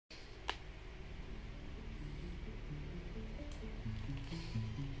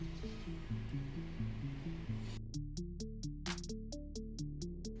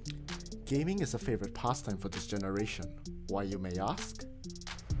Gaming is a favorite pastime for this generation. Why, you may ask?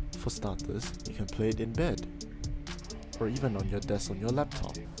 For starters, you can play it in bed, or even on your desk on your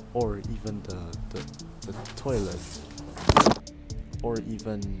laptop, or even the toilet, or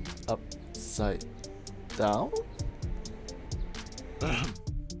even upside down?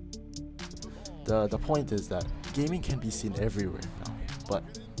 The point is that gaming can be seen everywhere now, but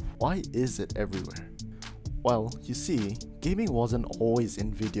why is it everywhere? Well, you see, gaming wasn't always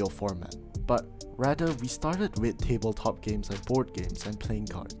in video format, but rather we started with tabletop games like board games and playing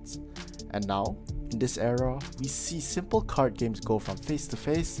cards. And now, in this era, we see simple card games go from face to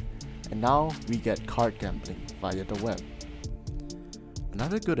face, and now we get card gambling via the web.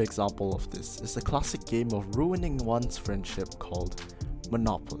 Another good example of this is the classic game of ruining one's friendship called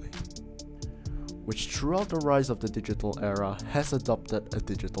Monopoly, which throughout the rise of the digital era has adopted a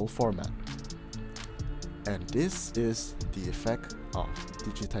digital format. And this is the effect of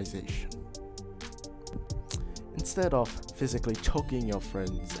digitization. Instead of physically choking your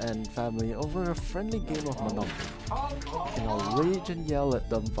friends and family over a friendly game of Monopoly, you can now rage and yell at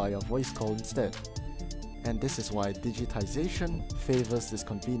them via voice call instead. And this is why digitization favors this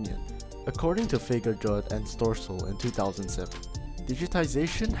convenience. According to Fagerjord and Storsel in 2007,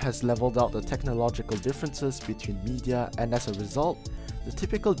 digitization has leveled out the technological differences between media, and as a result, the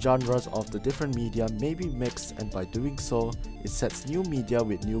typical genres of the different media may be mixed, and by doing so, it sets new media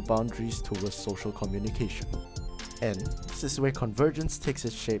with new boundaries towards social communication. And this is where convergence takes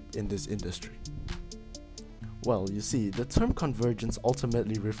its shape in this industry. Well, you see, the term convergence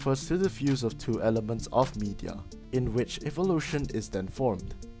ultimately refers to the fuse of two elements of media, in which evolution is then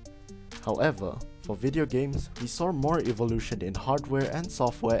formed. However, for video games, we saw more evolution in hardware and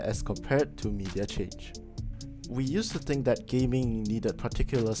software as compared to media change. We used to think that gaming needed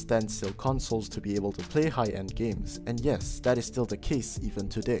particular standstill consoles to be able to play high-end games, and yes, that is still the case even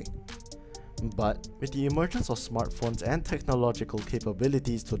today. But with the emergence of smartphones and technological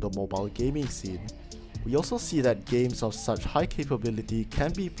capabilities to the mobile gaming scene, we also see that games of such high capability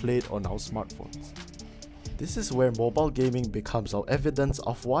can be played on our smartphones. This is where mobile gaming becomes our evidence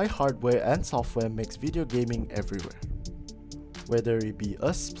of why hardware and software makes video gaming everywhere. Whether it be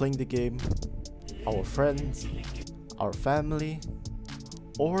us playing the game, our friends, our family,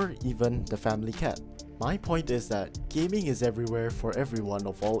 or even the family cat. My point is that gaming is everywhere for everyone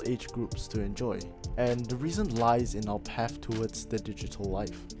of all age groups to enjoy, and the reason lies in our path towards the digital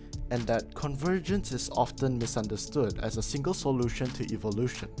life, and that convergence is often misunderstood as a single solution to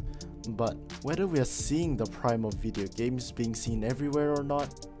evolution. But whether we are seeing the prime of video games being seen everywhere or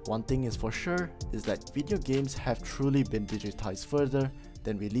not, one thing is for sure is that video games have truly been digitized further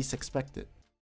than we least expected.